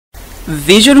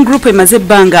Vision Group emaze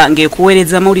ebbanga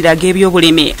ng'ekuweereza amawulire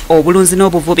ag'ebyobulimi, obulunzi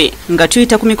n'obuvubi nga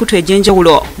tuyita ku mikutu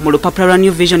egy'enjawulo mu lupapula lwa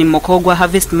New Vision mu Kogwa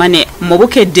Harvest Money, mu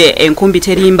Bukedde enkumbi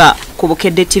terimba, ku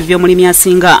Bukedde TV omulimi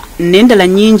asinga n'endala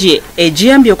nnyingi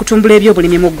egiyambye okutumbula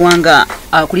ebyobulimi mu ggwanga.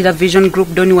 Akulira Vision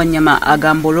Group Doni Wanyama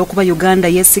agamba olw'okuba Uganda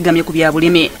yeesigamye ku bya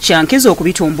bulimi kyankiza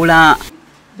okubitumbula.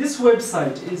 This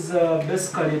website is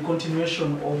basically a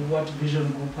continuation of what Vision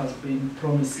Group has been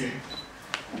promising.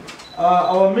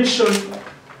 Our mission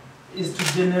is to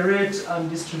generate and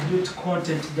distribute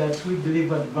content that we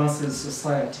believe advances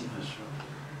society.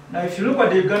 Now, if you look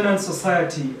at the Ugandan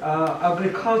society,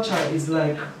 agriculture is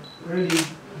like really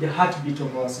the heartbeat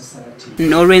of our society.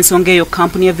 N'olw'ensonga eyo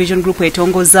kampuni ya Vision Group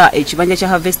etongozza ekibanja kya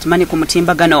Harvest Money ku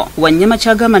mutimbagano, Wanyama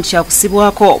kyagamba nti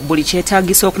kyakusibwako buli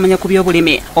kyetaagisa okumanya ku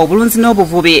by'obulimi, obulunzi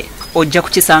n'obuvubi ojja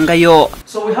kukisangayo.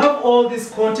 So we have all this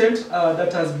content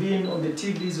that has been on the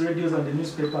TVs, radios and the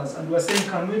newspapers, and we are saying,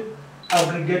 can we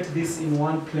aggregate this in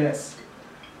one place?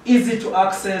 Easy to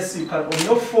access, you can on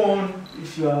your phone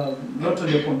if you are not on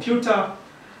your computer.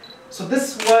 So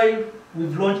this is why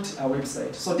we've launched our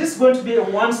website. So this is going to be a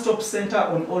one-stop center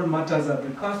on all matters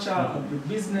agriculture,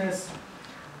 agribusiness.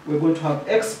 We're going to have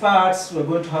experts, we're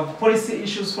going to have policy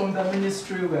issues from the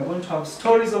ministry, we're going to have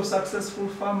stories of successful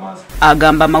farmers.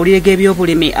 Agamba mawulire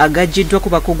g'ebyobulimi agajjiddwa ku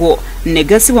bakugu ne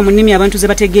gasibwa mu nnimi abantu ze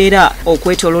bategeera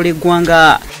okwetooloola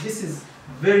eggwanga. This is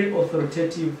very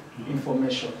authoritative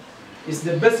information. It's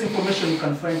the best information you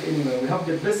can find anywhere. We have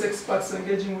the best experts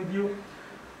engaging with you.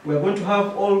 We are going to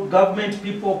have all government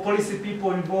people, policy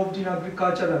people involved in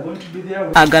agriculture. They are going to be there.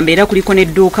 Agamba era kuliko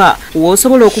n'edduuka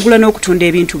w'osobola okugula n'okutunda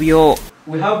ebintu byo.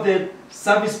 We have the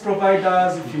service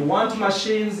providers. If you want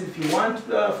machines, if you want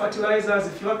fertilizers,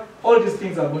 if you want, all these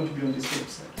things are going to be on this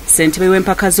website. Ssentebe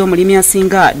w'empaka z'omulimi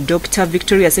asinga Dr.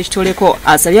 Victoria Sekitoleko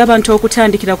asabye abantu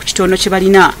okutandikira ku kitono kye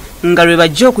balina nga lwe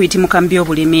bajja okuyitimuka mu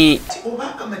by'obulimi.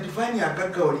 Obanga amadivani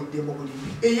agagawulidde mu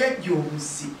bulimi eyajja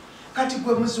obusi kati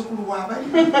gwe muzzukulu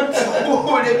w'abalimi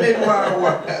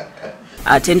olemerwawa.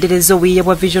 Atendereza obuyiiya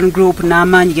bwa Vision Group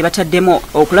n'amaanyi ge bataddemu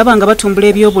okulaba nga batumbula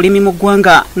ebyobulimi mu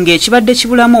ggwanga ng'ekibadde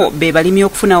kibulamu be balimi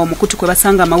okufuna omukutu kwe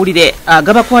basanga amawulire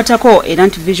agabakwatako era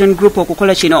nti Vision Group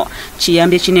okukola kino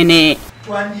kiyambye kinene.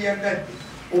 Twandiyagadde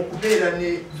okubeera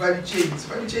ne value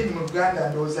chain mu Uganda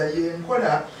ndowooza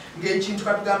y'enkola ng'ekintu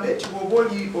katugambe nti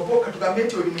oba katugambe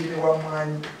nti oli mulimi wa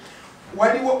mmwanyi.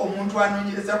 Waliwo omuntu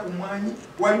anoonyereza ku mmwanyi,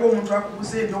 waliwo omuntu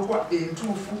akubuza endokwa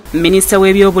entuufu. Minisita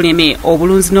w'ebyobulimi,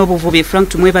 obulunzi n'obuvubi Frank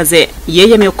Tumwebaze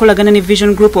yeeyamye okukolagana ne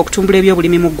Vision Group okutumbula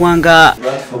ebyobulimi mu ggwanga.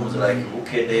 Platforms like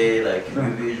Bukedde, like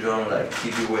New Vision, like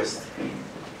TV West,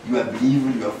 you are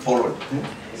believed, you are followed.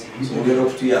 So we're going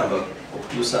to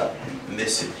okutuusa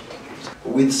message.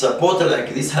 With support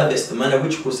like this Harvest Money,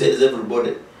 which crusades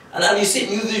everybody. And you see,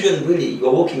 New Vision really, you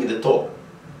are walking the top.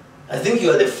 I think you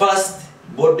are the first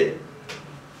body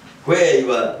where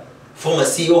your former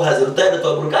CEO has retired to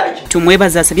agriculture.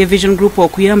 Tumwebaza asabye Vision Group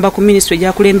okuyamba ku ministry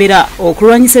gyakulembera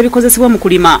okulwanyisa ebikozesebwa mu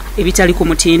kulima ebitali ku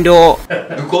mutindo.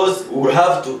 Because we will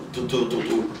have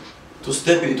to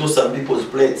step into some people's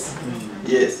plates.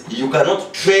 Yes, you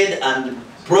cannot trade and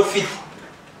profit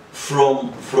from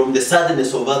the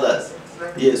sadness of others.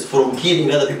 Yes, from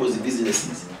killing other people's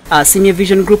businesses. Asimye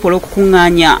Vision Group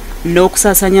olw'okukungaanya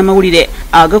n'okusaasaanya amawulire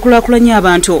agakulaakulanya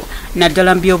abantu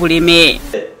naddala mu by'obulimi.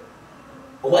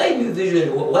 Why New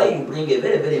Vision, why you bring a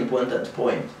very, very important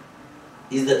point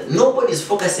is that nobody is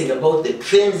focusing about the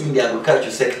trends in the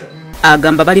agriculture sector.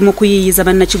 Agamba bali mu kuyiyiza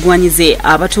bannakigwanyize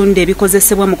abatunda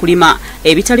ebikozesebwa mu kulima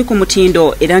ebitali ku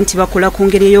mutindo era nti bakola ku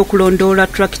ngeri ey'okulondoola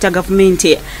tractor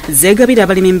gavumenti zeegabira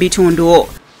abalimi mu bitundu.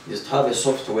 Is to have a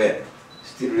software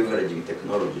still leveraging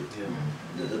technology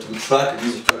that will track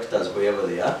these tractors wherever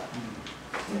they are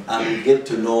and we get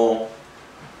to know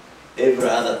every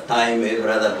other time, every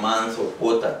other month or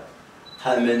quarter,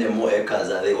 how many more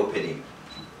acres are they opening.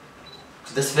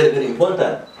 So that's very, very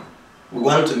important. We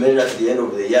want to measure at the end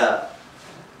of the year,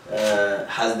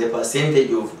 has the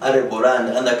percentage of arable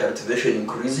land under cultivation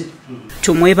increased?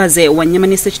 Tumwebaze Wanyama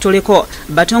ne Sekitoleko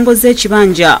batongozza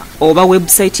ekibanja oba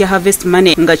website ya Harvest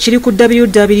Money nga kiri ku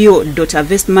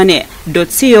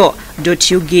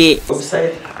www.harvestmoney.co.ug.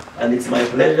 Website, and it's my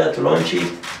pleasure to launch it.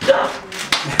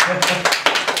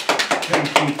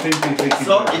 Thank you.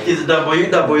 So it is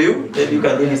www, then you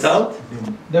can read it out.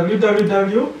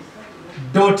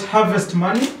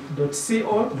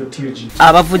 www.harvestmoney.co.ug.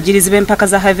 Abavujjirizi b'empaka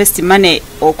za Harvest Money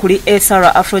okuli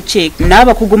Esara Afrochick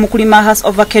n'abakugu mu kulima House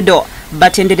of Bukedde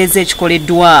batendereza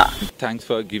ekikoleddwa. Thanks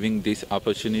for giving this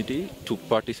opportunity to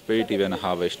participate in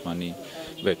Harvest Money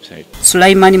website.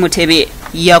 Sulaimani Mutebe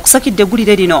yakusakidde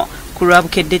eggulire lino ku lwa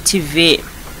Bukedde TV.